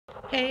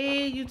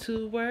Hey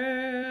YouTube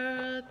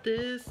world,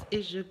 this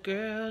is your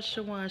girl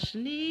Shawan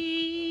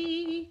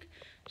Shenek.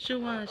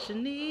 Shawan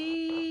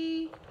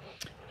Shenek.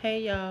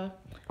 Hey y'all.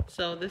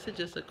 So this is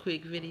just a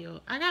quick video.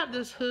 I got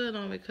this hood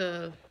on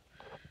because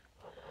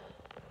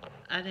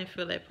I didn't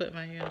feel like putting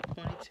my hair in a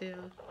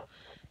ponytail.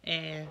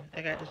 And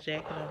I got this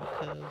jacket on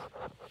because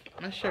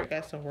my shirt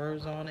got some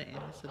words on it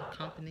and it's a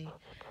company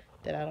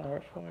that I don't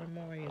work for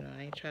anymore. You know,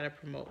 I ain't trying to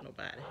promote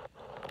nobody.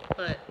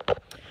 But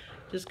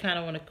just kind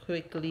of want to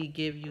quickly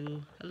give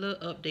you a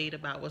little update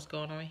about what's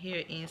going on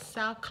here in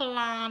South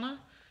Carolina,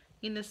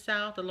 in the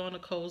South, along the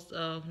coast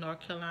of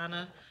North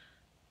Carolina,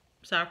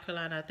 South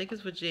Carolina, I think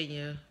it's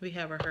Virginia. We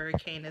have a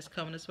hurricane that's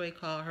coming this way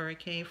called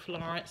Hurricane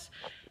Florence,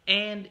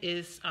 and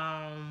it's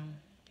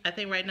I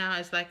think right now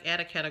it's like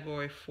at a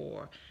category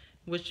 4.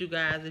 Which you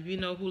guys, if you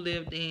know who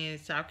lived in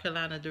South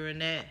Carolina during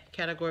that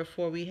category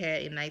 4 we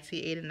had in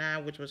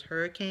 1989, which was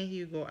Hurricane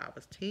Hugo, I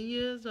was 10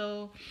 years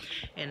old,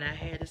 and I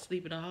had to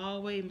sleep in the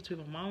hallway between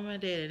my mom and my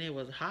dad, and it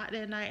was hot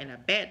that night, and a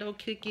bat don't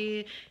kick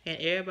in, and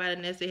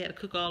everybody next day had to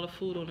cook all the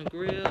food on the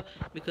grill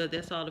because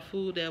that's all the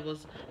food that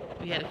was.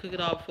 We had to cook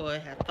it all before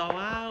it had thaw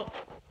out,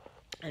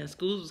 and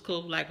schools was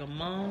closed for like a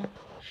month.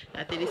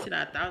 I think they said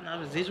 $1,000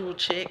 residual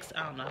checks.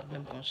 I don't know. I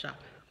remember going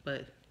shopping,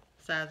 but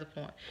besides the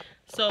point.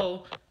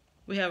 So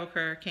we have a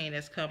hurricane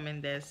that's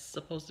coming that's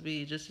supposed to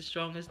be just as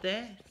strong as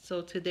that.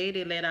 So today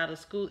they let out of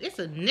school. It's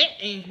a net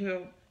in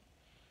here.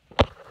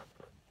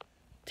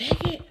 Dang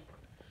it.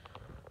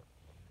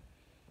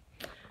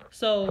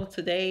 So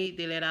today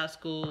they let out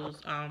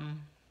schools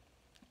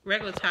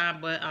regular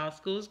time, but our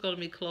school's going to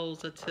be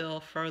closed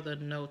until further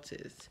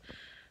notice.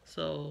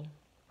 So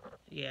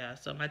yeah,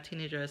 so my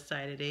teenager is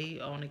excited. They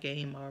on the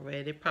game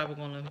already. They're probably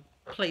going to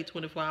play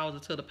 24 hours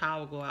until the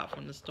power go out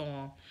from the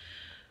storm.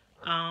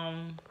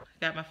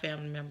 Got my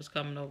family members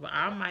coming over.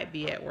 I might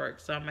be at work,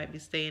 so I might be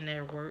staying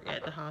there at work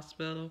at the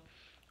hospital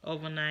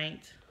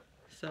overnight.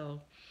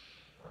 So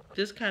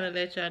just kind of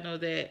let y'all know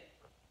that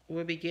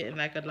we'll be getting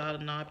like a lot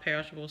of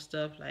non-perishable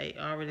stuff. Like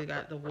I already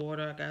got the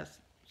water. I got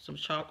some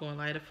charcoal and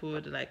lighter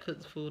food to like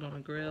cook the food on the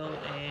grill,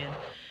 and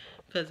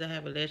because I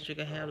have electric,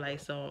 I have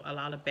like a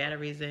lot of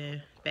batteries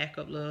and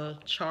backup little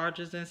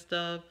chargers and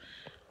stuff.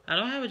 I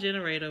don't have a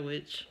generator,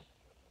 which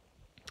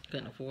I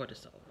couldn't afford it,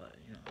 so but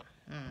you know.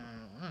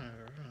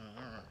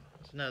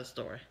 It's another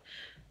story.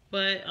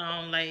 But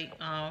when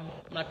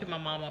I pick my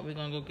mom up, we're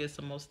gonna go get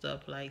some more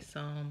stuff, like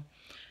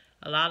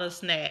a lot of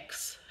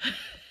snacks.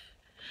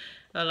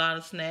 A lot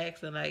of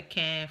snacks and like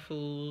canned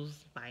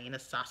foods, buying the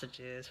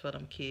sausages for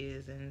them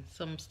kids, and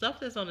some stuff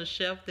that's on the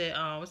shelf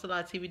that it's a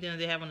lot of TV dinners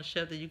they have on the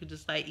shelf that you could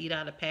just like eat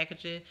out of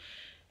packaging,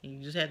 and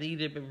you just have to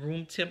eat it at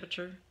room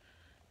temperature.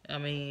 I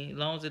mean, as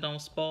long as it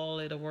don't spoil,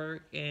 it'll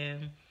work.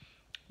 And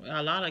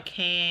a lot of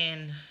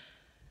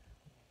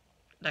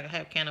like I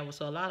have can over,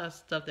 so a lot of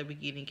stuff that we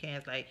get in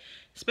cans, like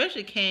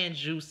especially canned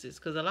juices,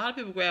 because a lot of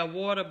people grab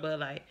water, but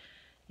like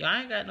y'all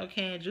ain't got no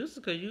canned juices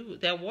because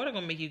that water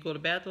gonna make you go to the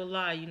bathroom a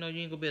lot. You know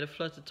you ain't gonna be able to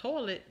flush the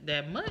toilet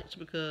that much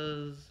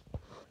because the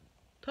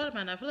toilet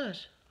might not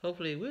flush.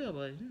 Hopefully it will,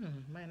 but you know,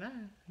 it might not.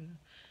 You know.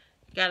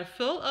 Gotta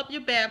fill up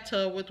your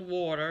bathtub with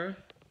water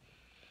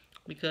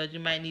because you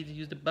might need to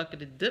use the bucket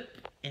to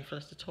dip and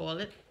flush the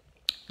toilet.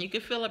 You can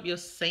fill up your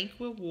sink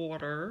with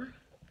water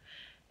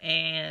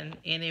and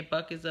any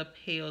buckets of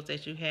pails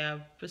that you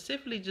have,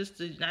 specifically just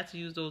to not to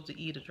use those to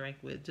eat or drink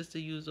with, just to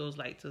use those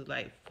like to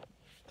like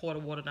pour the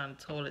water down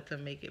the toilet to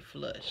make it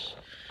flush.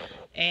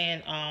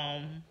 And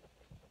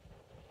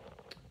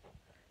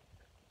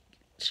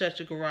shut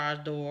your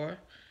garage door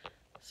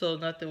so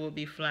nothing will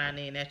be flying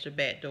in at your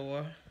back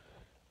door.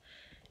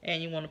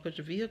 And you want to put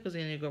your vehicles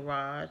in your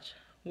garage,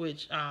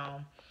 which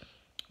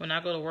when I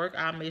go to work,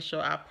 I make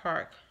sure I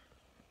park.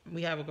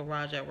 We have a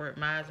garage at work.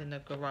 Mine's in the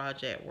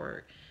garage at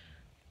work.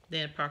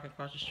 Then park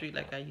across the street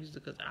like I used to,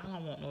 because I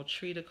don't want no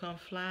tree to come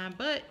flying.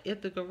 But if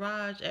the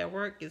garage at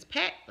work is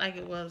packed like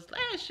it was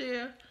last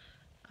year,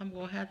 I'm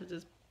going to have to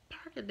just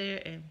park it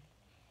there and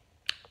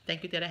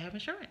thank you that I have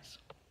insurance.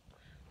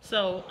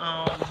 So,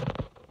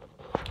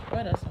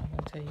 what else I'm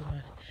going to tell you about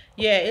it?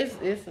 Yeah,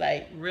 it's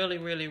like really,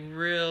 really,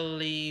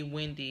 really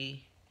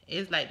windy.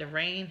 It's like the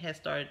rain has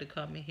started to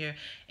come in here.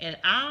 And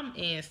I'm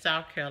in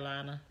South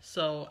Carolina,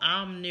 so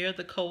I'm near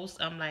the coast.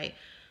 I'm like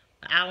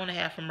an hour and a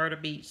half from Myrtle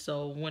Beach.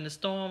 So when the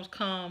storms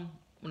come,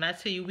 when I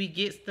tell you we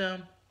gets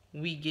them,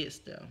 we gets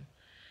them.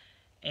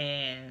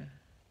 And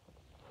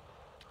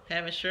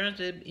have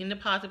insurance in the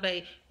policy,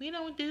 like, we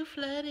don't do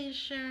flood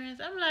insurance.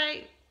 I'm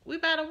like, we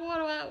buy the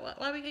water,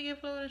 why we can get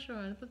flood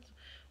insurance?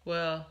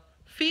 Well,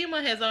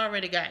 FEMA has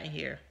already gotten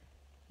here.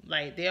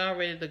 Like, they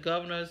already, the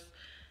governors,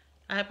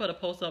 I had put a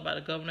post up about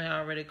the governor had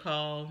already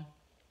called.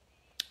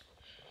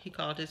 He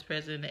called his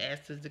president and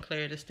asked to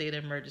declare the state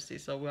of emergency.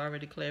 So we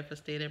already declared for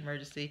state of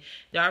emergency.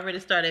 They already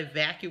started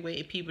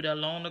evacuating people that are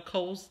along the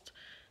coast,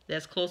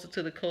 that's closer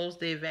to the coast.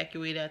 They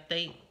evacuated, I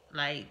think,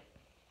 like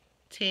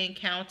 10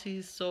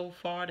 counties so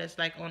far that's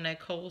like on that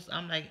coast.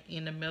 I'm like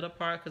in the middle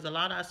part because a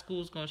lot of our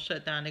schools going to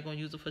shut down. They're going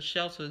to use it for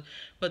shelters.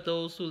 But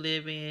those who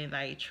live in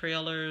like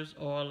trailers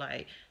or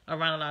like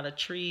around a lot of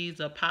trees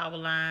or power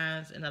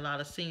lines and a lot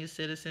of senior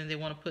citizens, they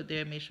want to put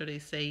there, make sure they're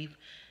safe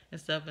and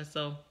stuff. And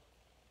so,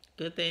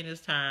 good thing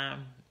this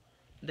time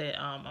that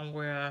I'm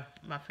where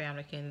my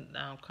family can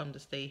come to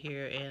stay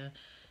here and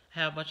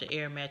have a bunch of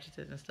air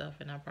mattresses and stuff.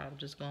 And I'm probably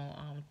just going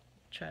to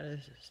try to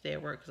stay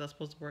at work because I'm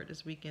supposed to work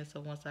this weekend. So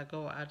once I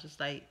go, I just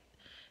like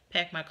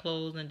pack my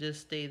clothes and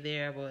just stay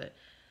there. But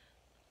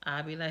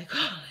I'll be like,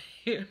 oh,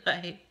 here,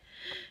 like,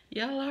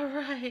 y'all all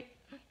right?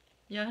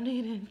 Y'all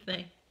need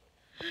anything?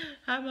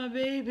 Hi, my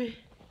baby.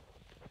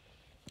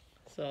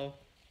 So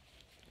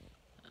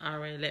I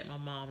already let my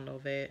mom know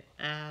that.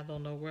 I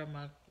don't know where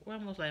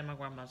most likely my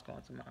grandma's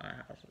going to my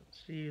aunt's house.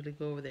 She usually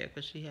go over there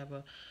because she have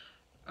a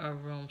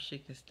room she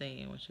can stay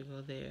in when she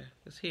go there.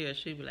 Because here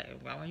she be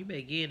like, Grandma, you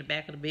better get in the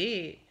back of the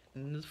bed.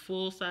 In this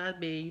full-size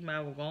bed, you might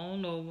as well go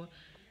on over.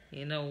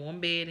 You know,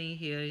 one bed in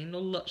here, ain't no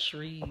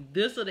luxury.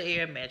 This or the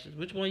air mattress.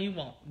 Which one you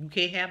want? You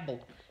can't have both.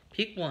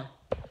 Pick one.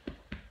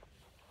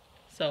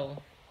 So,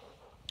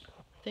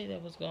 I think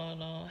that was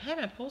going on. I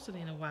haven't posted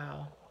in a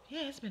while.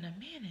 Yeah, it's been a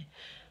minute.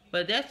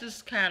 But that's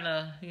just kind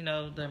of, you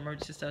know, the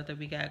emergency stuff that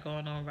we got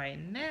going on right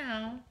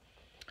now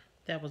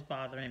that was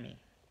bothering me.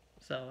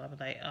 So I was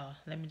like, oh,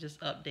 let me just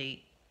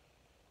update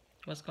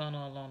what's going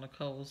on along the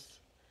coast.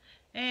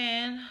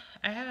 And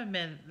I haven't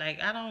been,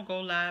 like, I don't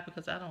go live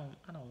because I don't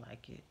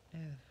like it.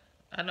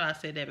 I know I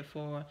said that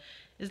before.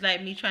 It's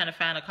like me trying to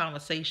find a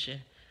conversation.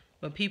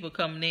 But people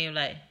coming in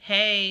like,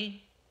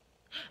 hey,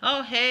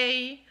 oh,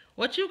 hey,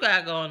 what you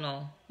got going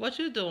on? What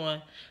you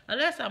doing?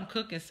 Unless I'm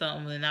cooking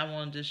something and I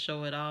want to just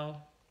show it off.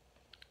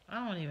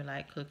 I don't even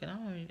like cooking. I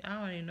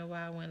don't even know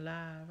why I went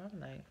live. I'm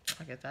like,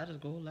 I guess I just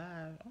go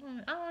live.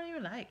 I don't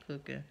even like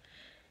cooking,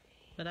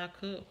 but I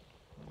cook.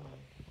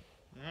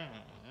 I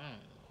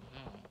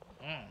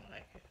don't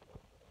like it.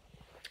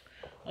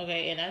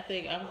 Okay, and I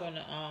think I'm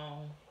gonna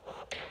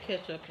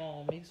catch up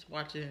on me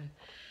watching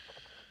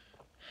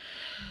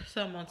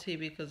something on TV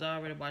because I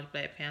already watched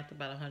Black Panther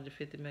about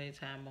 150 million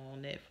times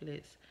on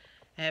Netflix.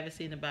 I haven't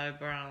seen the Bobby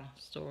Brown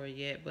story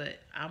yet, but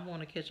I'm going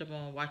to catch up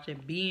on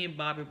watching Being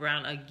Bobby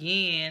Brown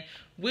again,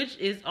 which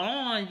is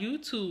on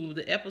YouTube,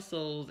 the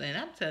episodes. And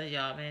I'm telling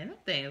y'all, man,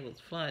 that thing was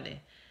funny.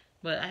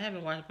 But I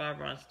haven't watched Bobby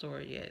Brown's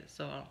story yet,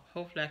 so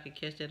hopefully I can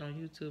catch that on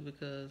YouTube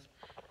because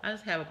I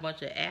just have a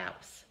bunch of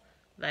apps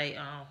like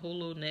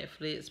Hulu,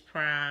 Netflix,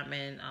 Prime,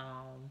 and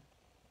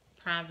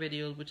Prime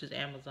Videos, which is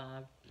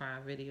Amazon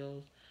Prime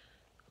Videos.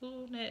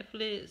 Hulu,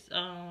 Netflix,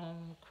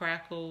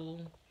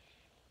 Crackle.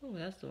 What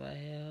else do I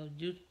have?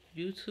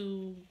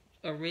 YouTube,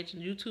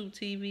 original YouTube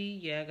TV.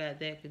 Yeah, I got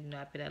that because, you know,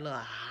 I pay that little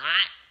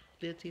hot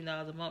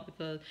 $15 a month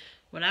because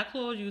when I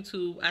close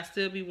YouTube, I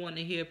still be wanting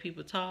to hear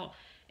people talk.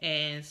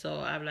 And so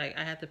I'm like,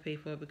 I have to pay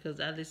for it because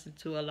I listen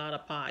to a lot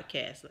of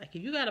podcasts. Like,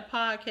 if you got a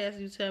podcast,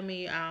 you tell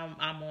me I'm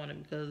on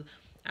it because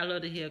I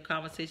love to hear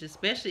conversations,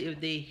 especially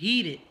if they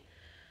heated.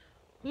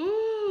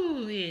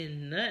 Ooh,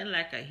 ain't nothing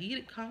like a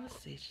heated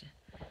conversation.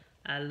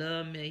 I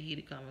love me a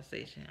heated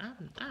conversation.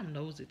 I'm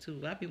nosy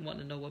too. I be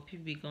wanting to know what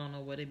people be going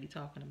on, what they be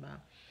talking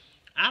about.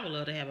 I would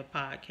love to have a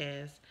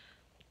podcast,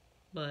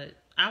 but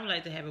I would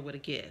like to have it with a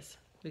guest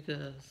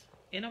because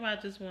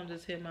nobody just want to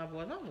just hear my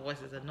voice. My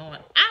voice is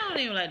annoying. I don't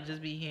even like to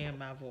just be hearing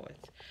my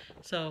voice.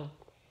 So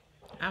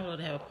I would love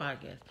to have a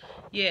podcast.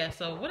 Yeah,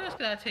 so what else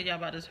can I tell y'all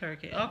about this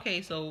hurricane?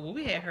 Okay, so when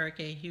we had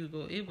Hurricane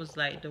Hugo, it was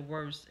like the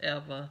worst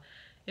ever.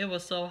 It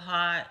was so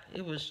hot.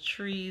 It was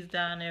trees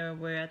down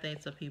everywhere. I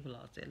think some people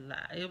lost their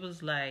lives. It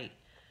was like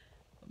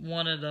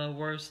one of the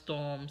worst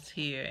storms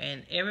here.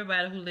 And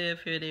everybody who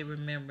lived here, they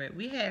remember it.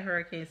 We had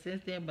hurricanes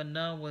since then, but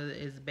none was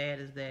as bad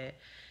as that.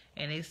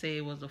 And they say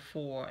it was a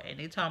 4. And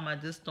they talking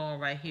about this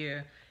storm right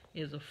here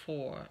is a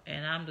 4.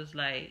 And I'm just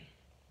like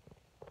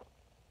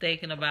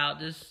thinking about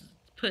just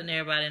putting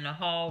everybody in the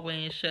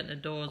hallway and shutting the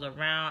doors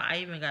around. I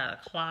even got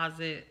a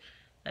closet.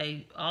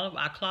 Like, all of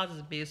our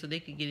closets big so they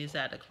could get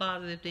inside the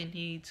closet if they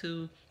need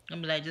to.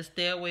 I'm like, just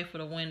stay away from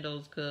the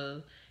windows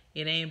because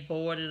it ain't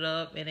boarded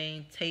up. It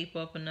ain't tape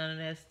up and none of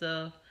that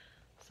stuff.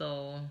 So,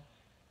 all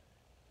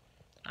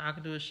I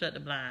can do is shut the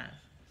blinds.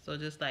 So,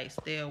 just like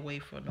stay away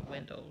from the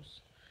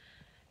windows.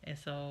 And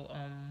so,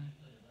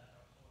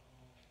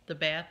 the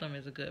bathroom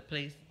is a good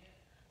place.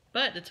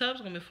 But the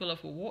tub's going to be full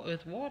up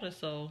with water.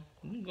 So,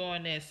 you can go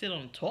in there and sit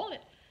on the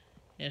toilet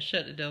and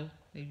shut the door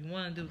if you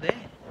want to do that.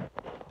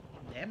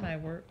 That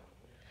might work.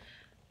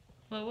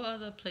 Well, what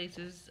other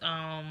places?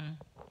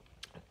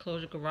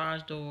 Close your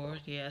garage door.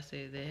 Yeah, I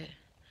said that.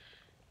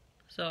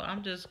 So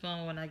I'm just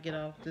going, when I get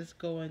off, just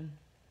go and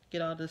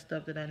get all the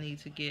stuff that I need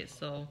to get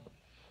so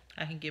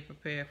I can get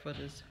prepared for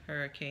this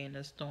hurricane,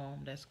 the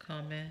storm that's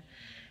coming.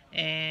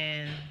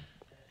 And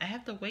I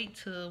have to wait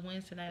till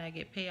Wednesday night I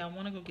get paid. I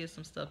want to go get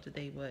some stuff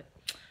today, but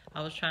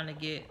I was trying to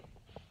get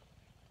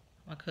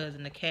my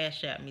cousin to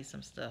cash out me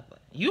some stuff. But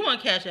you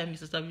want to cash out me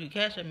some stuff, you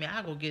cash out me,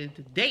 I'll go get it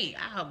today.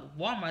 I'll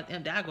Walmart,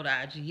 I go to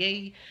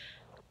IGA,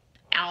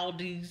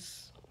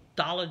 Aldi's,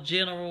 Dollar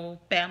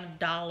General, Family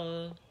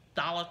Dollar,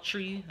 Dollar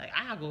Tree. Like,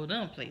 I'll go to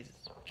them places.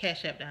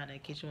 Cash App down there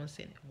in case you want to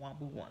send it. One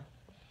boo one.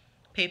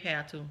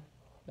 PayPal too.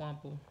 One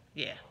boo.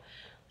 Yeah.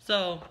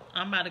 So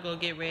I'm about to go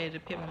get ready to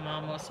pick my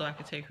mom up so I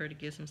can take her to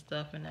get some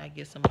stuff, and I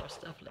get some more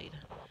stuff later.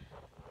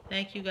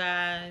 Thank you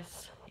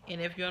guys. And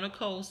if you're on the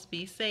coast,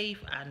 be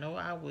safe. I know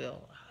I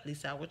will. At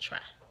least I will try.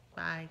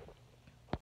 Bye.